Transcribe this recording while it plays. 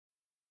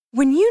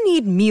When you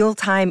need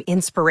mealtime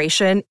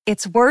inspiration,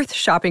 it's worth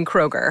shopping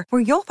Kroger,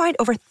 where you'll find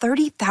over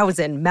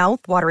 30,000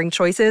 mouth-watering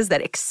choices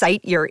that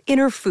excite your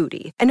inner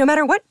foodie. And no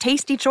matter what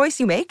tasty choice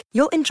you make,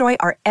 you'll enjoy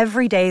our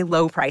everyday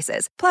low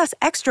prices, plus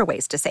extra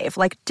ways to save,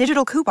 like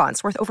digital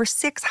coupons worth over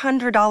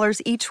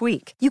 $600 each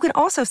week. You can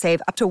also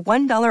save up to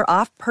 $1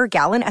 off per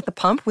gallon at the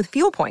pump with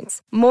fuel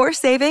points. More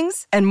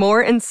savings and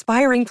more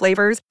inspiring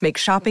flavors make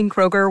shopping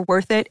Kroger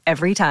worth it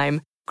every time.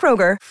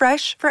 Kroger,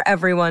 fresh for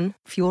everyone.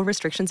 Fuel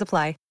restrictions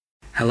apply.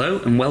 Hello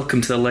and welcome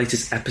to the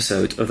latest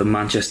episode of the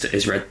Manchester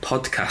is Red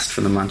podcast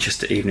from the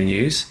Manchester Evening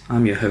News.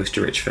 I'm your host,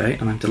 Rich Fay,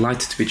 and I'm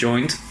delighted to be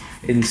joined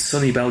in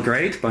sunny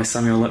Belgrade by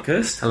Samuel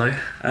Luckhurst. Hello.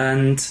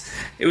 And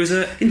it was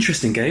an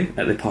interesting game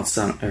at the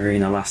Partizan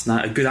Arena last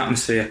night. A good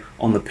atmosphere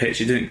on the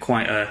pitch. It didn't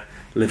quite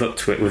live up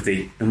to it with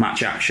the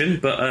match action,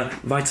 but a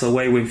vital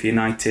away win for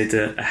United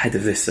ahead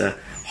of this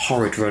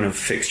horrid run of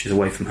fixtures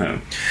away from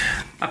home.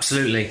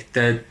 Absolutely.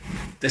 There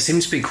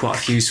seems to be quite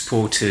a few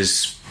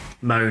supporters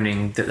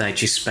moaning that they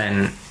just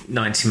spent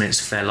 90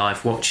 minutes of their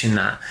life watching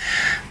that,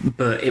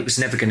 but it was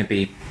never going to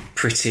be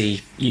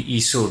pretty. You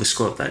saw the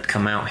squad that had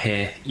come out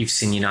here. You've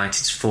seen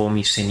United's form.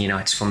 You've seen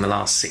United's form the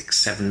last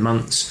 6-7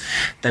 months.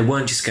 They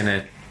weren't just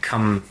going to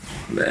come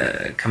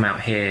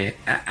out here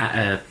at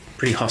a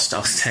pretty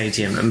hostile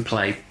stadium and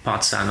play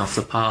Partizan off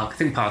the park. I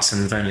think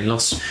Partizan have only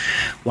lost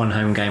one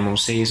home game all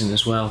season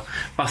as well.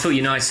 But I thought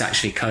United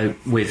actually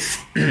coped with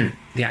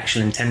the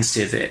actual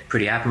intensity of it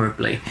pretty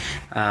admirably.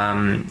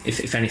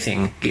 If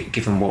anything,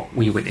 given what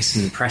we witnessed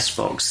in the press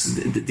box,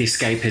 the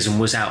escapism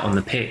was out on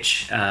the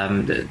pitch.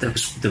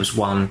 There was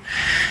one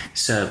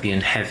Serbian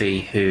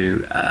heavy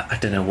who I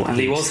don't know what. And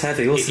he was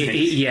heavy, wasn't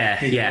he?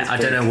 Yeah. I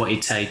don't know what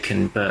he'd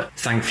taken, but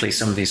thankfully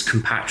some of his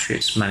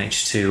compatriots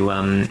managed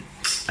to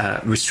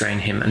restrain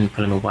him and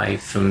pull him away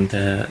from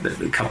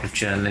the couple of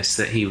journalists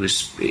that he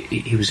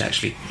was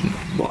actually,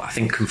 what I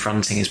think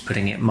confronting is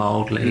putting it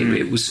mildly.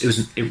 It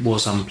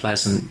was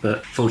unpleasant,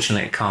 but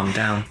fortunately it calmed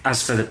down.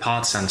 As for the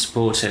Partizan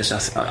supporters,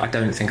 I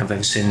don't think I've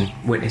ever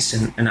witnessed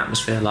an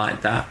atmosphere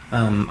like that.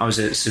 I was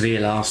at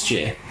Sevilla last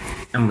year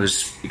and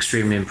was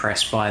extremely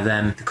impressed by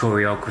them, the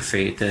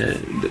choreography,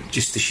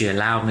 just the sheer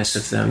loudness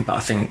of them. But I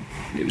think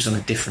it was on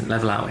a different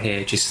level out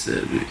here. Just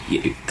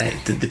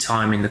the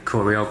timing, the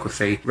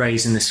choreography,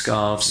 raising the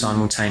scarves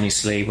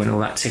simultaneously when all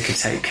that ticker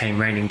tape came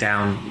raining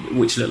down,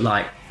 which looked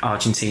like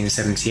Argentina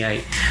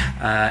 78.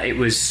 It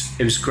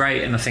was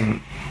great, and I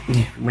think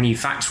when you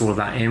factor all of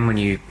that in, when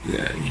you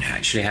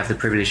actually have the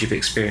privilege of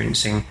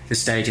experiencing the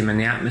stadium and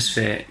the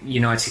atmosphere,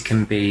 United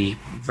can be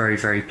very,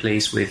 very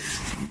pleased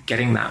with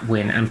getting that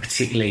win, and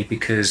particularly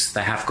because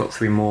they have got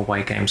 3 more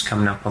away games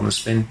coming up on the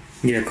spin.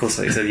 Yeah, of course.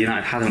 Like you said,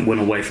 United hadn't won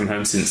away from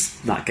home since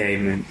that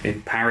game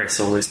in Paris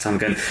all this time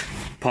ago.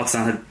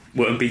 Partizan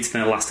were unbeaten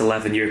in the last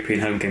 11 European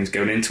home games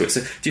going into it.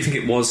 So do you think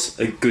it was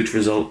a good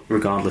result,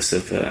 regardless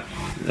of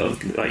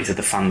like you said,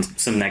 the fans,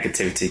 some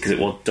negativity, because it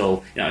was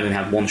dull? They only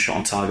had one shot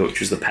on target, which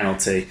was the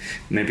penalty.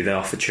 Maybe they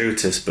are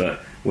fortuitous, but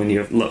when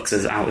you look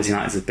as out as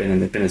United have been,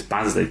 and they've been as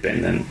bad as they've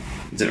been, then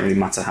it doesn't really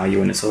matter how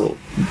you win at all.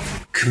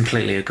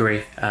 Completely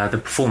agree. The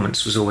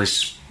performance was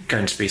always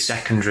going to be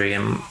secondary,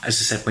 and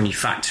as I said, when you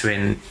factor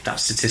in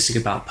that statistic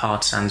about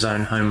Partizan's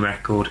own home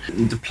record,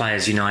 the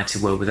players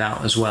United were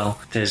without as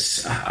well,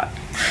 there's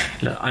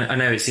look, I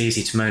know it's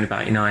easy to moan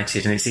about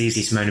United, and it's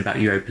easy to moan about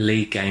Europa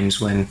League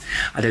games when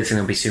I don't think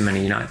there'll be too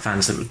many United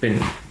fans that have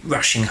been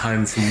rushing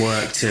home from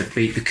work to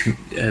beat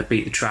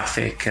the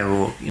traffic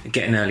or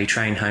get an early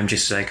train home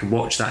just so they could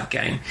watch that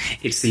game.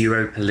 It's the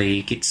Europa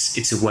League,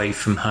 it's away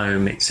from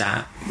home, it's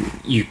at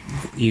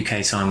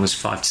UK time was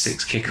 5 to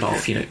 6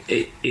 kickoff.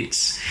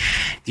 It's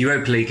the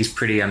Europa League is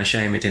pretty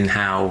unashamed in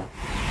how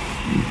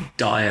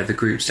dire the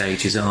group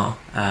stages are.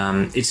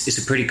 It's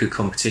a pretty good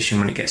competition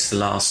when it gets to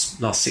the last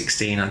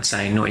 16, I'd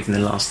say, not even the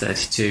last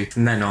 32.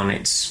 From then on,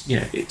 it's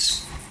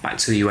back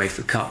to the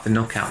UEFA Cup, the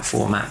knockout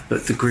format,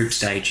 but the group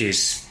stage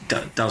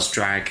does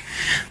drag.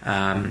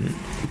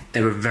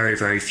 There were very,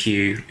 very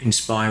few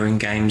inspiring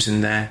games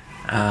in there.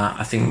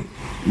 I think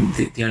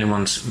the only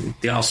ones,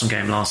 the Arsenal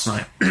game last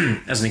night,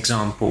 as an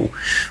example,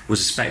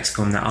 was a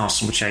spectacle in that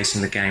Arsenal were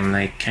chasing the game and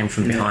they came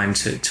from behind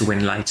to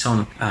win late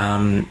on.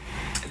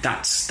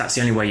 That's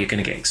the only way you're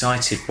going to get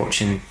excited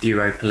watching the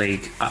Europa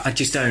League. I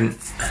just don't.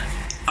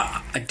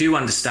 I do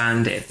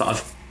understand it, but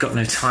I've got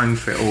no time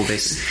for it. All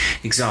this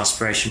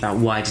exasperation about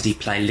why did he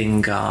play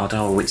Lingard?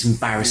 Oh, it's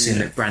embarrassing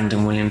that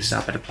Brandon Williams is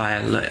our better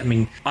player. Look, I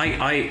mean,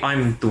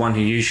 I'm the one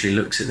who usually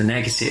looks at the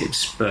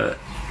negatives, but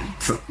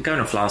going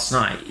off last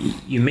night,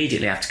 you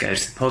immediately have to go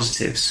to the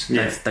positives.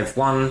 Yeah. They've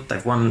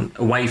won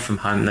away from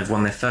home. They've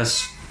won their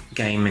first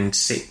game in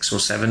 6 or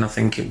 7, I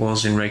think it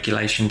was, in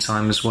regulation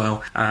time as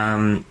well.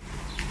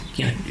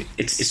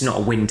 it's not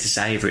a win to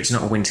savour, it's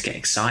not a win to get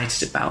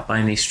excited about by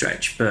any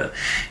stretch, but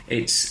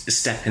it's a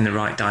step in the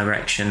right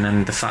direction.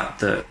 And the fact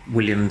that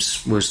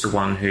Williams was the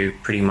one who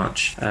pretty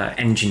much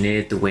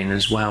engineered the win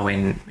as well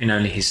in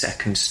only his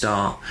second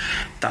start,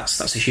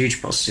 that's a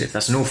huge positive.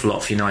 That's an awful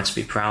lot for United to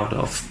be proud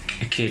of.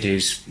 A kid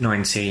who's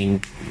 19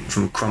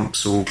 from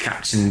Crumpsall,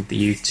 captained the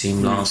youth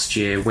team last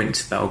year, went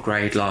to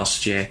Belgrade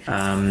last year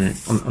on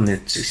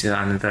the 60th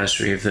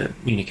anniversary of the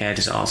Munich air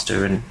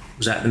disaster, and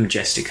was at the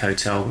Majestic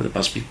Hotel where the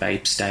Busby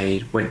Babe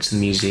stayed, went to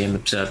the museum,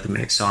 observed them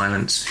in its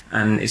silence,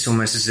 and it's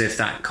almost as if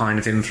that kind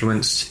of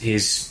influenced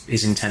his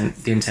intent,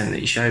 the intent that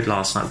he showed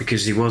last night,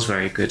 because he was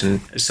very good,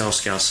 and as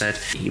Solskjaer said,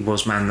 he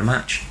was man of the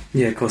match.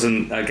 Yeah, of course,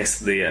 and I guess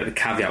the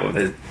caveat with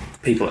the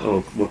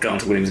people, we'll get on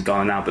to Williams and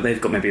Garner now, but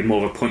they've got maybe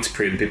more of a point to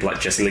prove than people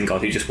like Jesse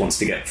Lingard, who just wants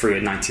to get through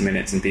in 90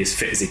 minutes and be as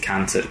fit as he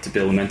can to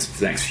build momentum for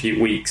the next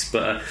few weeks.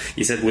 But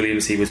you said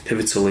Williams, he was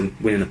pivotal in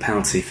winning the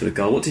penalty for the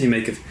goal. What did you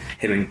make of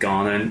him and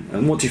Garner,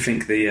 and what do you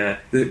think the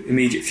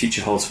immediate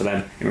future holds for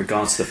them in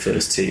regards to the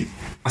first team?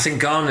 I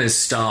think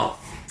Garner's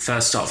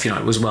first start for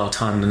United was well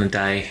timed on the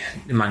day.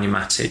 Nemanja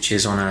Matic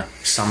is on a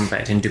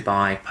sunbed in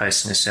Dubai,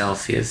 posting a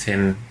selfie of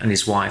him and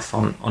his wife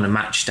on a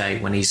match day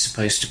when he's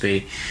supposed to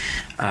be.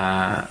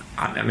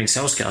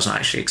 Solskjaer's not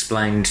actually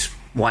explained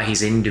why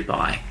he's in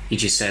Dubai. He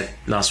just said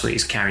last week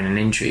he's carrying an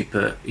injury,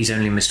 but he's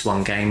only missed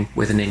one game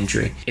with an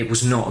injury. It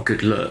was not a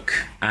good look,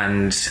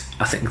 and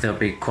I think there'll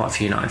be quite a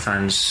few United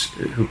fans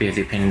who'll be of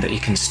the opinion that he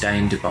can stay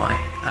in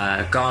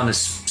Dubai. Garner's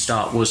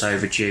start was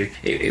overdue.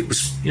 It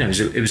was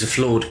a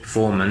flawed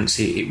performance.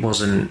 It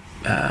wasn't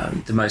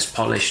the most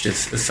polished of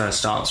first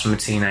starts from a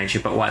teenager,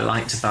 but what I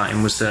liked about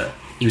him was that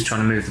he was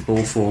trying to move the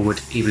ball forward.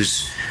 He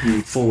was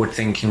forward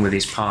thinking with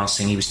his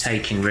passing. He was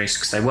taking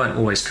risks. They weren't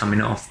always coming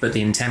off, but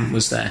the intent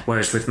was there.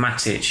 Whereas with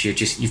Matic,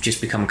 you've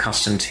just become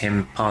accustomed to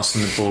him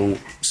passing the ball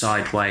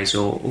sideways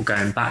or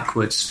going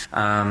backwards.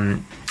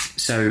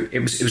 So it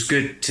was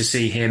good to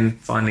see him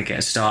finally get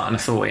a start, and I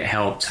thought it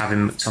helped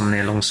having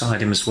McTominay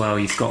alongside him as well.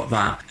 You've got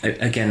that,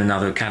 again,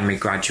 another academy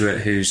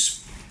graduate who's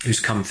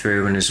come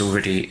through and has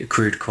already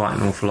accrued quite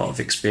an awful lot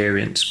of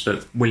experience.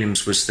 But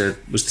Williams was the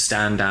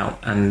standout,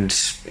 and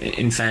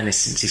in fairness,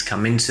 since he's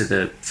come into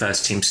the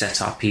first team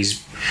setup,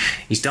 he's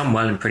done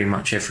well in pretty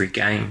much every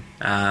game,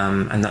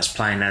 and that's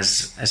playing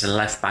as a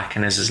left back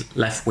and as a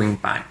left wing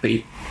back.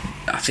 But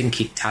I think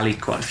he tallied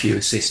quite a few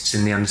assists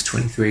in the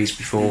under-23s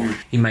before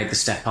he made the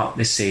step up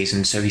this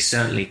season, so he's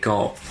certainly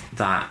got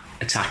that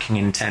attacking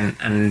intent,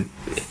 and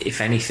if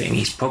anything,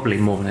 he's probably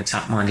more of an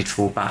attack-minded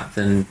fullback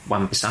than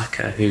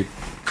Wan-Bissaka, who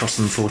cost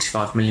them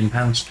 £45 million.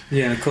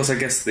 Yeah, and of course, I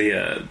guess the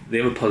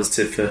other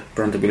positive for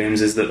Brandon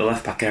Williams is that the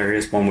left-back area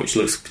is one which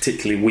looks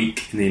particularly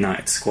weak in the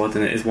United squad,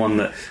 and it is one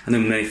that I know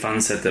many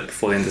fans said that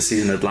before the end of the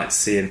season they'd like to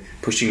see him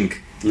pushing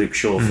Luke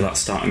Shaw for that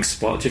starting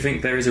spot. Do you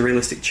think there is a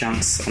realistic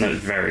chance, I know it's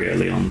very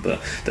early on,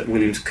 but that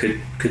Williams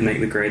could make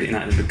the grade at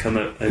United and become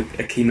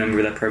a key member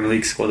of their Premier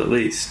League squad at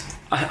least?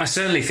 I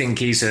certainly think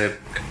he's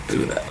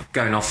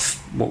going off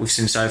what we've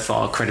seen so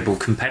far, a credible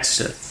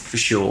competitor for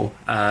sure.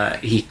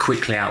 He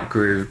quickly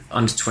outgrew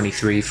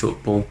under-23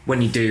 football.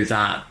 When you do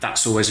that,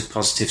 that's always a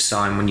positive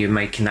sign when you're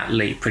making that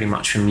leap pretty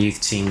much from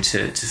youth team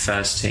to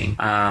first team.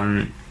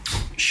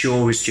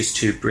 Shaw is just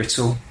too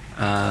brittle.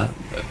 I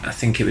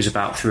think it was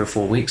about 3 or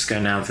 4 weeks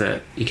ago now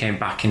that he came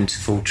back into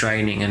full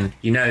training, and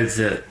you know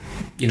that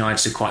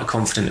United are quite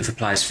confident of a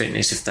player's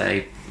fitness if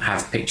they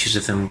have pictures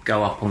of them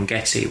go up on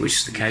Getty, which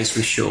is the case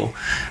with Shaw.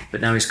 But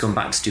now he's gone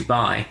back to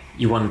Dubai,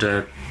 you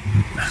wonder,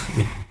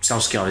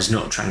 Solskjaer is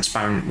not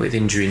transparent with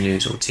injury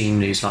news or team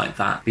news like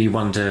that, but you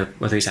wonder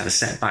whether he's had a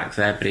setback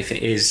there. But if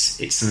it is,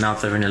 it's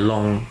another in a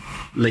long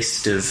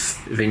list of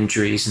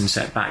injuries and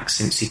setbacks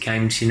since he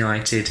came to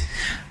United.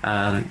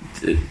 There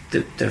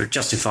are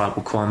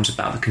justifiable qualms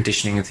about the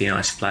conditioning of the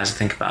United players. I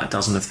think about a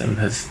dozen of them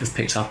have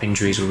picked up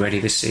injuries already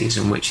this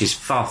season, which is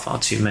far, far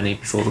too many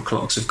before the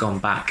clocks have gone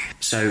back.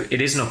 So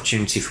it is an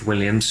opportunity for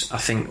Williams. I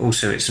think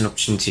also it's an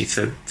opportunity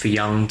for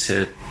Young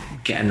to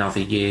get another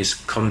year's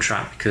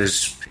contract,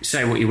 because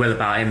say what you will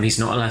about him, he's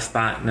not a left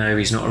back, no,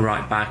 he's not a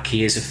right back,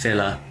 he is a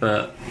filler,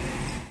 but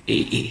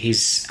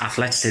his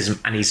athleticism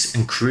and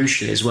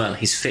crucially as well,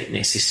 his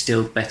fitness is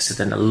still better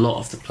than a lot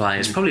of the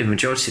players, probably the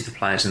majority of the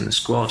players in the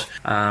squad.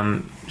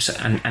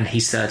 And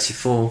he's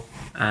 34,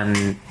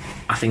 and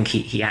I think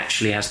he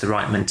actually has the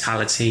right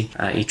mentality.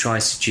 He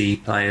tries to G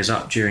players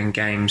up during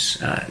games.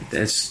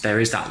 There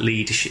is that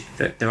leadership.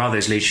 There are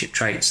those leadership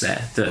traits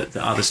there that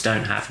others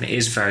don't have, and it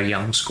is a very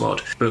young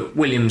squad. But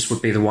Williams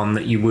would be the one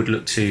that you would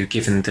look to,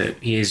 given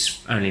that he is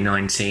only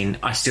 19.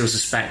 I still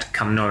suspect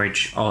come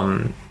Norwich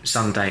on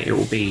Sunday it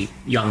will be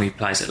Young who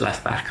plays at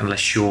left back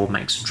unless Shaw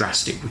makes a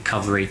drastic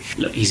recovery.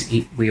 Look,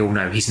 we all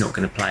know he's not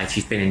going to play if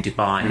you've been in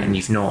Dubai and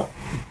you've not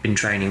been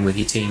training with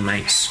your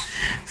teammates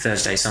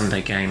Thursday,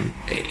 Sunday game.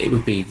 It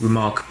would be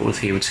remarkable if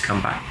he were to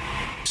come back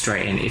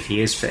straight in if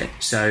he is fit.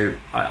 So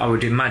I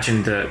would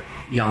imagine that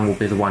Young will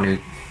be the one who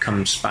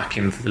comes back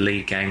in for the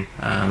league game.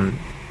 I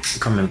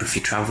can't remember if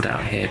he travelled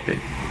out here, but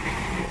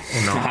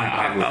or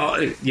not.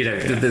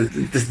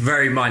 The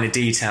very minor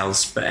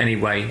details, but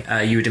anyway,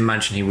 you would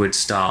imagine he would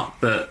start.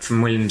 But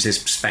from Williams'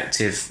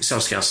 perspective,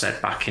 Solskjaer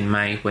said back in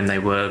May when they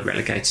were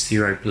relegated to the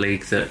Europa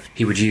League that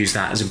he would use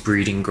that as a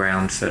breeding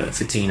ground for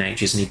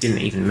teenagers, and he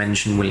didn't even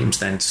mention Williams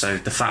then. So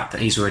the fact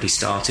that he's already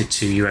started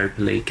 2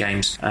 Europa League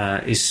games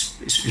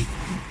is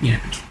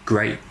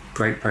great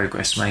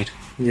progress made.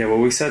 Yeah, well,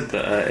 we said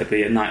that it'd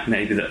be a night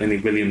maybe that only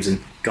Williams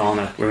and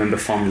Garner remember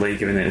fondly,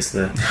 given it as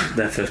their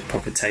first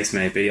proper taste,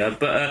 maybe.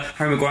 But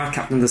Harry Maguire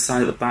captained the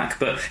side at the back,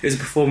 but it was a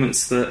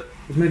performance that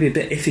was maybe a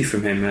bit iffy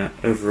from him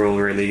overall,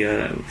 really.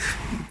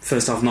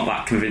 First half, not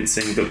that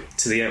convincing, but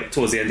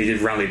towards the end, he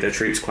did rally the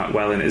troops quite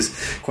well, and it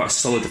was quite a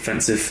solid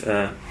defensive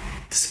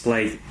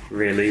display,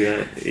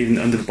 really, even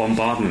under the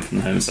bombardment from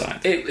the home side.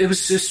 It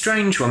was a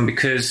strange one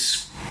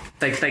because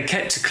they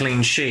kept a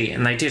clean sheet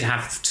and they did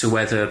have to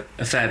weather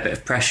a fair bit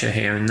of pressure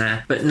here and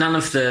there, but none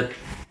of the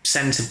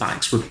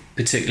centre-backs were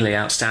particularly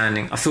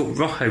outstanding. I thought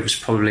Rojo was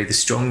probably the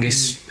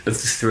strongest of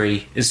the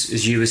three.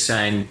 As you were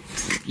saying,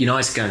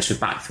 United going to a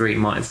back three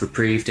might have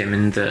reprieved him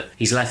in that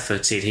he's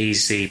left-footed,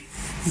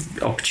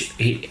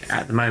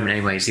 at the moment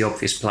anyway, he's the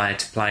obvious player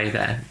to play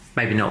there.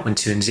 Maybe not when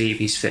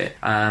Tuanzebe's fit.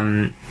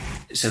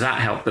 So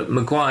that helped. But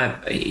Maguire,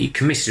 he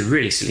committed a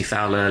really silly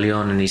foul early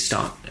on, and he's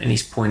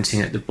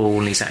pointing at the ball,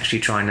 and he's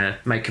actually trying to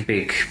make a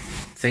big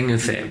thing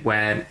of it,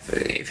 where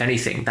if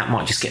anything that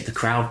might just get the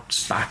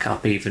crowds back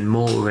up even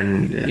more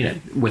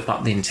and whip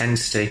up the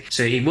intensity.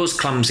 So he was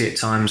clumsy at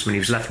times when he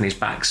was left on his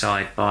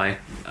backside by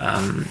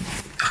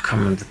I can't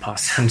remember the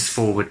Partizan's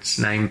forward's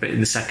name, but in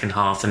the second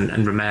half,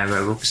 and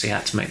Romero obviously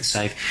had to make the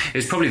save. It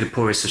was probably the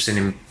poorest I've seen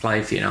him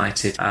play for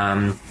United.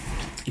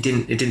 It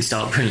didn't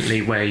start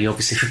brilliantly, where he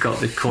obviously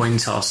forgot the coin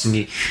toss,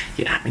 and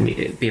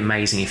it'd be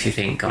amazing if you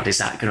think, God, is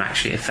that going to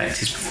actually affect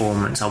his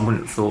performance? I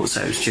wouldn't have thought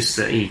so. It's just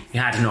that he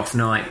had an off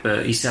night,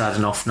 but he still had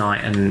an off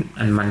night and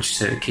managed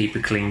to keep a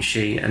clean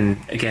sheet. And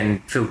again,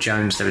 Phil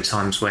Jones, there were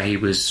times where he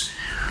was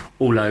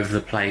all over the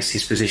place.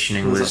 His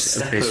positioning was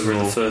abysmal.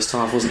 In the first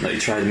half, wasn't it? He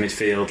tried in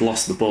midfield,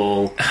 lost the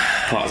ball,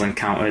 Partizan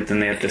countered, then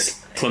they had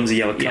this clumsy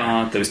yellow card.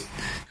 Yeah. There was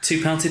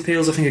 2 penalty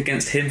appeals, I think,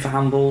 against him for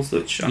handballs,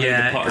 which I know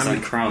the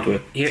Partizan crowd were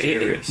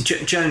furious.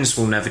 Jones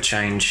will never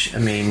change. I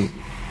mean,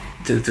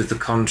 the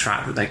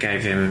contract that they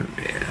gave him,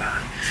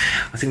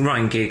 I think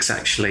Ryan Giggs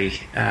actually,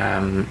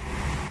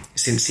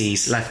 since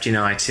he's left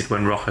United,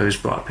 when Rojo was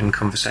brought up in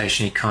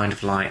conversation, he kind of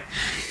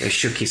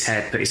shook his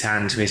head, put his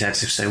hand to his head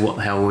to say, what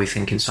the hell were we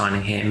thinking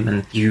signing him?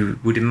 And you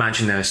would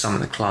imagine there are some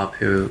at the club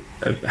who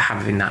are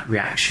having that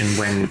reaction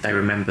when they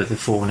remember the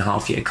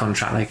 4.5-year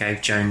contract they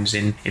gave Jones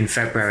in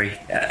February.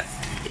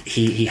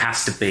 He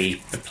has to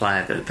be a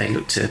player that they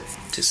look to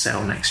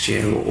sell next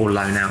year or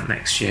loan out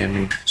next year. I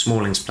mean,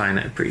 Smalling's playing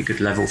at a pretty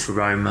good level for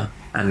Roma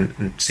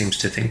and seems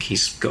to think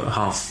he's got a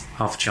half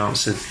a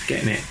chance of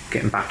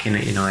getting back in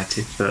at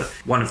United. But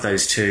one of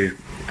those two,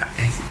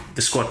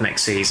 the squad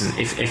next season,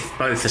 if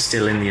both are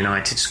still in the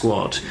United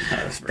squad,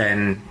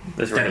 then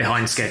they're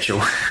behind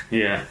schedule.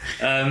 Yeah.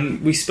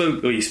 You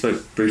spoke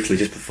briefly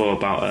just before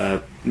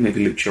about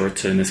maybe Luke Shaw's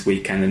return this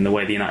weekend and the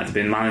way the United have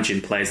been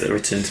managing players that are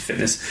returned to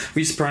fitness. Were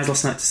you surprised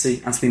last night to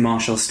see Anthony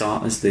Martial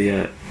start as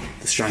the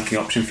striking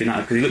option for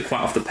United? Because he looked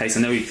quite off the pace.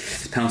 I know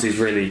his penalty was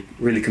really,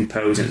 really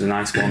composed, and it was a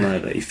nice one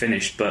that he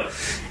finished, but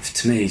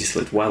to me he just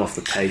looked well off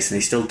the pace, and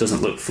he still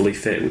doesn't look fully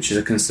fit, which is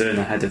a concern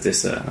ahead of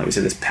this like we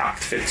said, this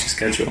packed fixture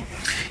schedule.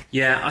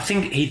 Yeah, I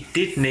think he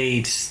did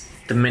need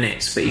the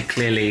minutes, but he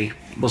clearly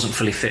wasn't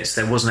fully fit,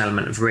 so there was an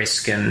element of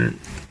risk, and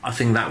I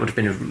think that would have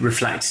been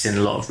reflected in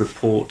a lot of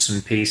reports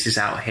and pieces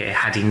out here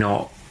had he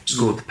not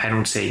scored the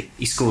penalty.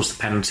 He scores the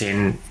penalty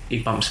and he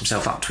bumps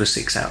himself up to a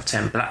 6 out of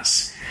 10, but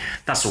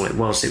that's all it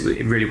was.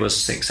 It really was a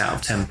 6 out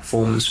of 10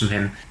 performance from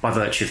him by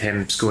virtue of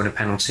him scoring a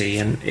penalty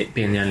and it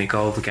being the only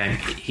goal of the game.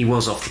 He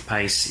was off the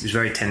pace, he was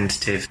very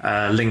tentative.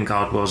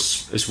 Lingard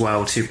was as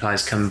well, 2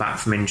 players coming back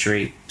from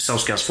injury.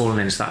 Solskjaer's fallen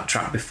into that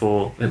trap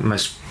before. The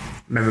most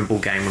memorable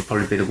game would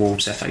probably be the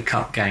Wolves FA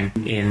Cup game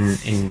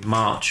in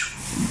March,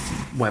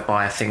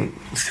 whereby I think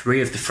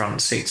 3 of the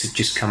front 6 had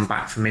just come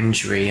back from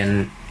injury,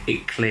 and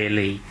it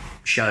clearly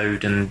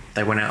showed, and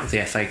they went out of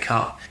the FA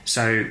Cup.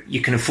 So you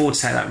can afford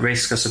to take that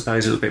risk, I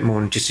suppose, a little bit more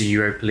than just a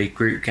Europa League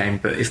group game.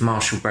 But if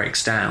Martial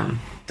breaks down,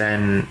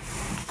 then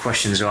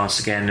questions are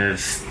asked again of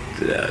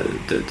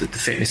the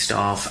fitness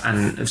staff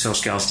and of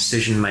Solskjaer's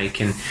decision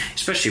making,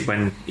 especially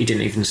when he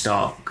didn't even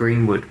start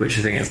Greenwood, which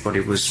I think everybody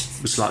was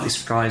slightly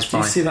surprised by.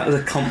 Do you see that as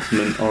a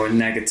compliment or a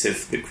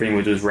negative that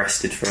Greenwood was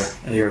rested for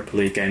a Europa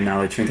League game now?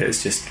 Do you think that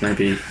it's just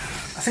maybe...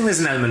 I think there's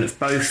an element of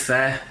both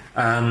there.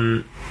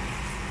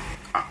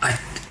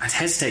 I'd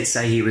hesitate to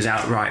say he was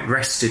outright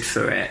rested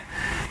for it,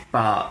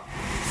 but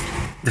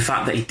the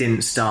fact that he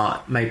didn't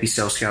start, maybe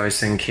Solskjaer is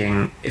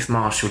thinking, if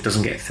Martial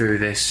doesn't get through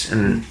this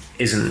and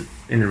isn't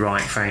in the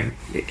right frame,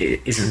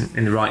 isn't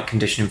in the right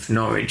condition for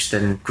Norwich,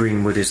 then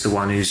Greenwood is the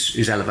one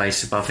who's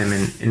elevated above him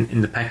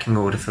in the pecking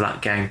order for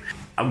that game.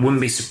 I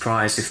wouldn't be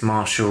surprised if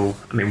Marshall,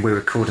 I mean, we're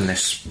recording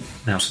this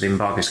now, so the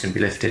embargo is going to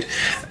be lifted.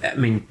 I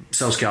mean,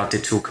 Solskjaer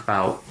did talk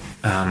about,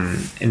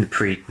 in the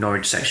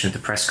pre-Norwich section of the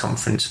press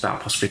conference,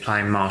 about possibly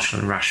playing Marshall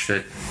and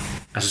Rashford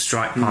as a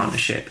strike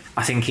partnership.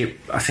 I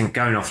think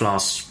going off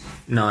last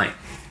night,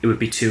 it would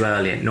be too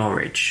early at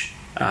Norwich,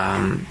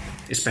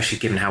 especially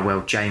given how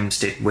well James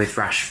did with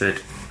Rashford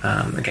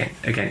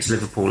against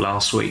Liverpool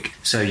last week.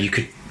 So you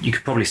could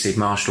probably see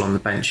Marshall on the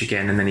bench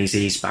again, and then he's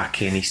eased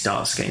back in, he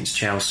starts against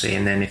Chelsea,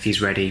 and then if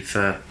he's ready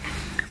for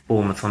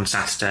Bournemouth on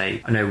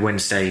Saturday, I know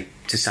Wednesday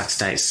to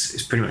Saturday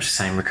it's pretty much the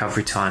same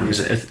recovery time as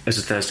a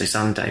Thursday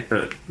Sunday,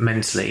 but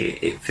mentally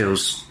it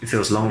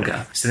feels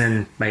longer. So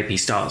then maybe he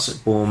starts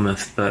at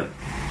Bournemouth, but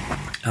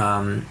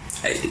from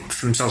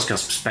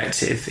Solskjaer's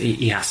perspective,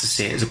 he has to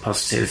see it as a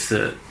positive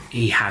that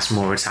he has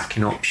more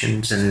attacking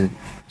options, and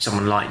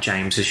someone like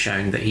James has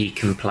shown that he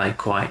can play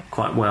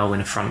quite well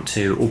in a front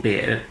two,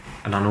 albeit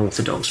an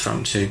unorthodox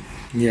front two.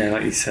 Yeah,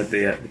 like you said,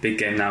 the big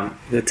game now,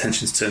 the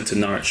attention's turned to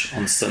Norwich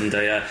on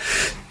Sunday.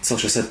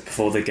 Solskjaer said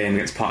before the game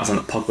against Partizan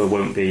that Pogba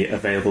won't be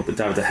available, but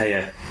David De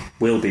Gea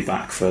will be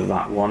back for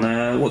that one.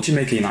 What do you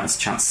make of United's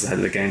chances ahead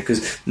of the game?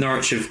 Because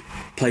Norwich have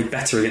played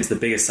better against the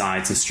bigger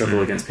sides and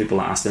struggle against people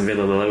like Aston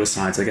Villa, the lower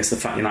sides. I guess the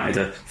fact United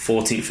are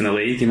 14th in the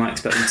league, you might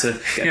expect them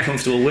to get a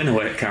comfortable win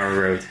away at Carrow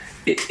Road.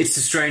 It's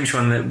a strange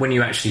one that when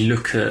you actually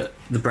look at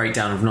the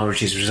breakdown of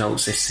Norwich's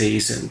results this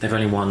season, they've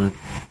only won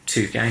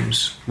 2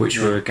 games, which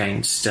were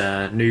against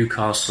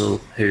Newcastle,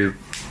 who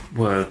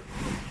were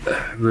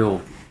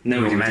real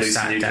mess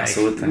that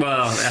day.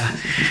 Well, I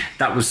think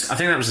that was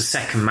the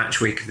second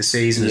match week of the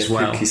season as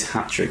well. Pukki's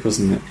hat-trick,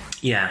 wasn't it?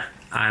 Yeah.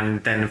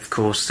 And then, of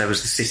course, there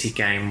was the City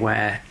game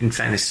where, in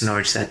fairness to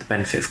Norwich, they had the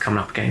benefit of coming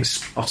up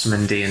against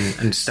Otamendi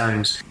and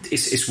Stones.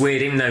 It's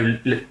weird, even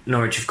though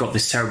Norwich have got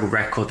this terrible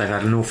record, they've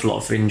had an awful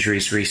lot of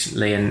injuries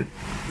recently, and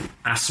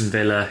Aston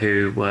Villa,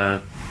 who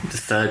were the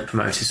third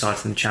promoted side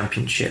from the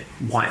Championship,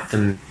 wiped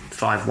them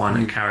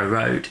 5-1 at Carrow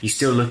Road. You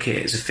still look at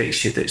it as a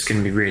fixture that's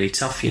going to be really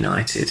tough for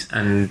United,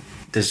 and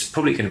there's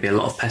probably going to be a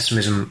lot of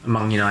pessimism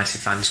among United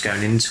fans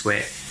going into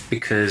it,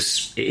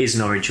 because it is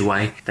Norwich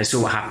away. They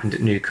saw what happened at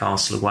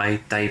Newcastle away.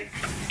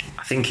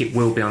 I think it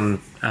will be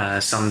on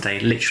Sunday,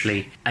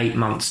 literally 8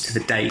 months to the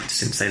date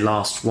since they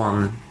last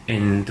won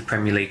in the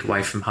Premier League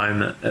away from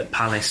home at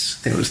Palace.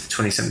 I think it was the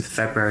 27th of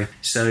February.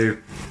 So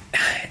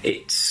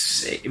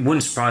it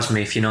wouldn't surprise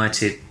me if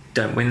United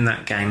don't win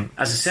that game.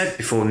 As I said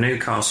before,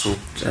 Newcastle,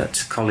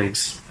 to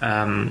colleagues,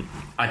 I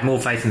had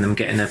more faith in them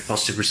getting a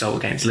positive result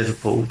against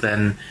Liverpool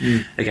than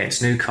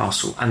against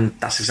Newcastle, and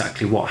that's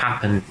exactly what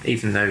happened,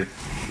 even though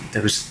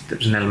there was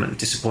an element of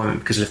disappointment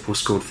because Liverpool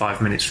scored 5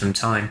 minutes from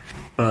time.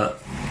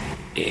 But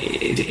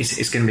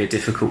it's going to be a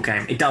difficult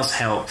game. It does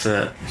help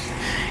that,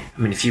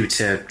 I mean, if you were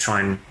to try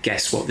and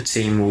guess what the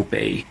team will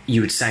be,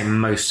 you would say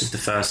most of the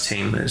first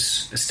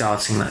teamers are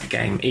starting that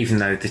game, even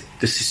though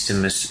the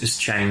system has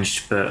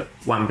changed. But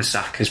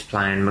Wan-Bissaka's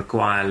playing,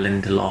 Maguire,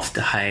 Lindelof,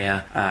 De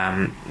Gea,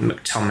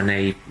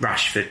 McTominay,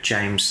 Rashford,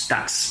 James.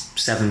 That's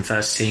 7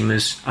 first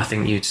teamers, I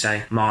think you'd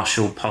say.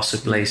 Marshall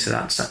possibly, so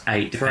that's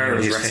 8. Pereira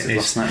was rested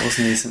last night,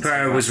 wasn't he?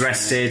 Pereira was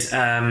rested.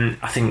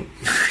 I think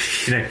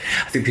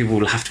people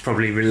will have to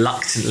probably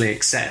reluctantly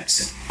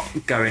accept,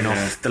 going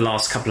off the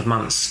last couple of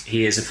months,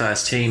 he is a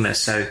first teamer.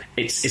 So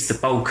it's the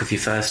bulk of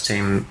your first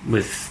team,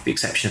 with the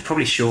exception of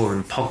probably Shaw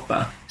and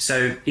Pogba.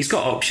 So he's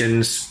got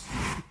options,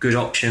 good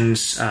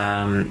options.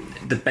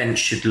 The bench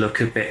should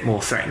look a bit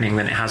more threatening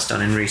than it has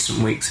done in recent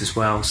weeks as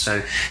well.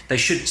 So they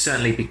should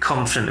certainly be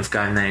confident of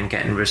going there and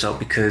getting a result,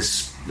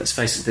 because let's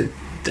face it,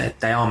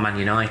 they are Man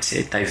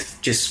United. They've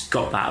just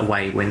got that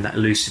away win, that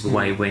elusive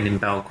away win in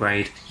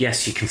Belgrade.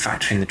 Yes, you can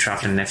factor in the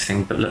travelling and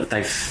everything, but look,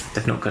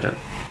 they've not got to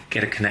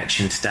get a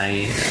connection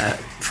today at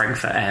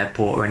Frankfurt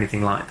Airport or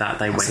anything like that.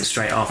 They went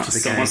straight after the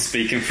game. Someone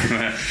speaking from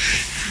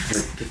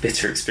the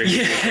bitter experience.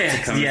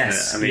 Yes,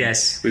 I mean,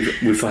 yes.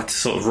 We've had to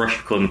sort of rush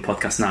recording the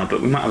podcast now,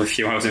 but we might have a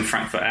few hours in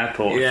Frankfurt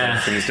Airport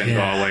if things don't go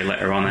our way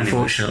later on.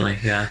 Unfortunately,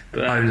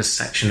 but, bonus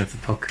section of the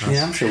podcast.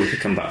 Yeah, I'm sure we could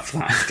come back for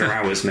that after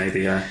hours,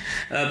 maybe.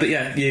 But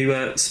yeah,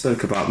 you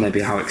spoke about maybe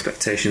how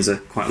expectations are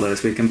quite low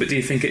this weekend, but do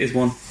you think it is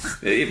one?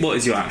 What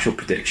is your actual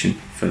prediction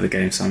for the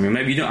game, Samuel?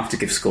 Maybe you don't have to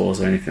give scores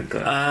or anything,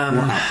 but what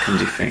outcome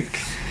do you think?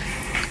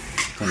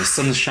 When the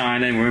sun's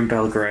shining, we're in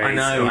Belgrade. I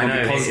know.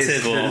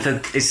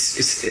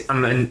 Positive,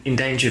 I'm in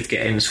danger of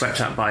getting swept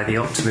up by the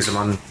optimism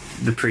on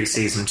the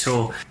pre-season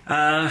tour.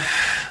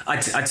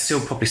 I'd still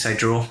probably say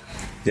draw.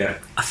 Yeah.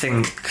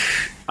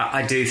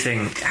 I do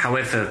think,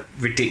 however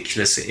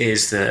ridiculous it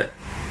is, that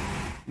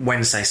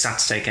Wednesday,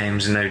 Saturday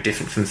games are no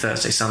different from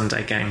Thursday,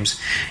 Sunday games.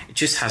 It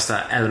just has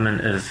that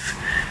element of,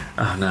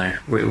 oh no,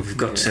 we've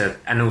got to,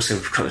 and also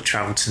we've got to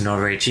travel to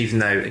Norwich, even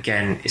though,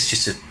 again, it's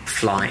just a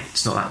flight,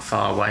 it's not that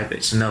far away, but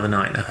it's another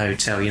night in a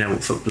hotel. You know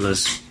what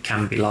footballers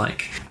can be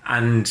like.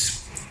 And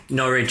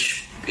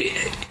Norwich,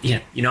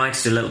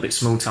 United are a little bit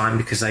small time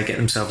because they get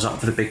themselves up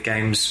for the big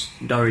games.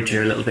 Norwich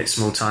are a little bit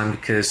small time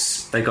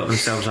because they got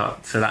themselves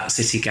up for that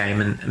City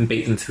game and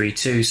beat them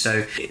 3-2.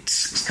 So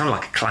it's kind of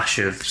like a clash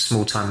of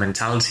small time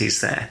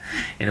mentalities there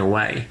in a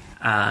way.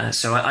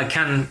 So I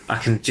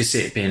can just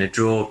see it being a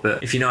draw.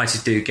 But if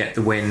United do get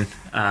the win,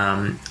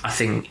 I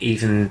think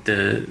even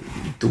the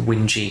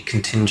whingy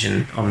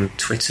contingent on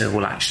Twitter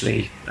will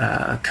actually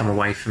come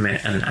away from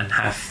it and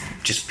have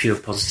just pure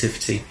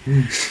positivity.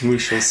 We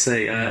shall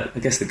see. I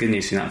guess the good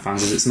news for United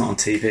fans is it's not on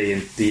TV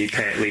in the UK,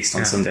 at least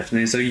on Sunday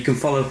afternoon, so you can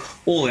follow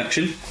all the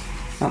action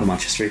at the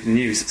Manchester Evening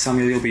News.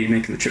 Samuel, you'll be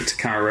making the trip to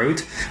Carrow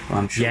Road.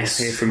 I'm sure we'll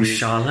hear from you.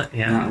 Charlotte,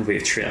 yeah. That will be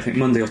a treat. I think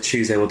Monday or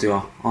Tuesday we'll do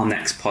our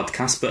next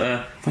podcast.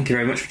 But thank you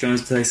very much for joining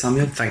us today,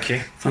 Samuel. Thank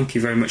you. Thank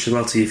you very much as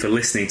well to you for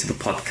listening to the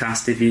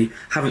podcast. If you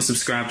haven't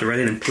subscribed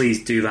already, then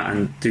please do that,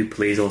 and do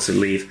please also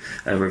leave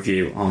a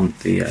review on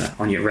the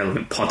on your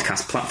relevant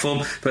podcast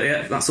platform. But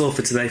yeah, that's all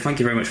for today. Thank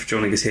you very much for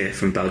joining us here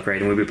from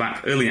Belgrade, and we'll be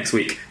back early next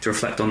week to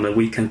reflect on the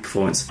weekend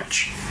performance.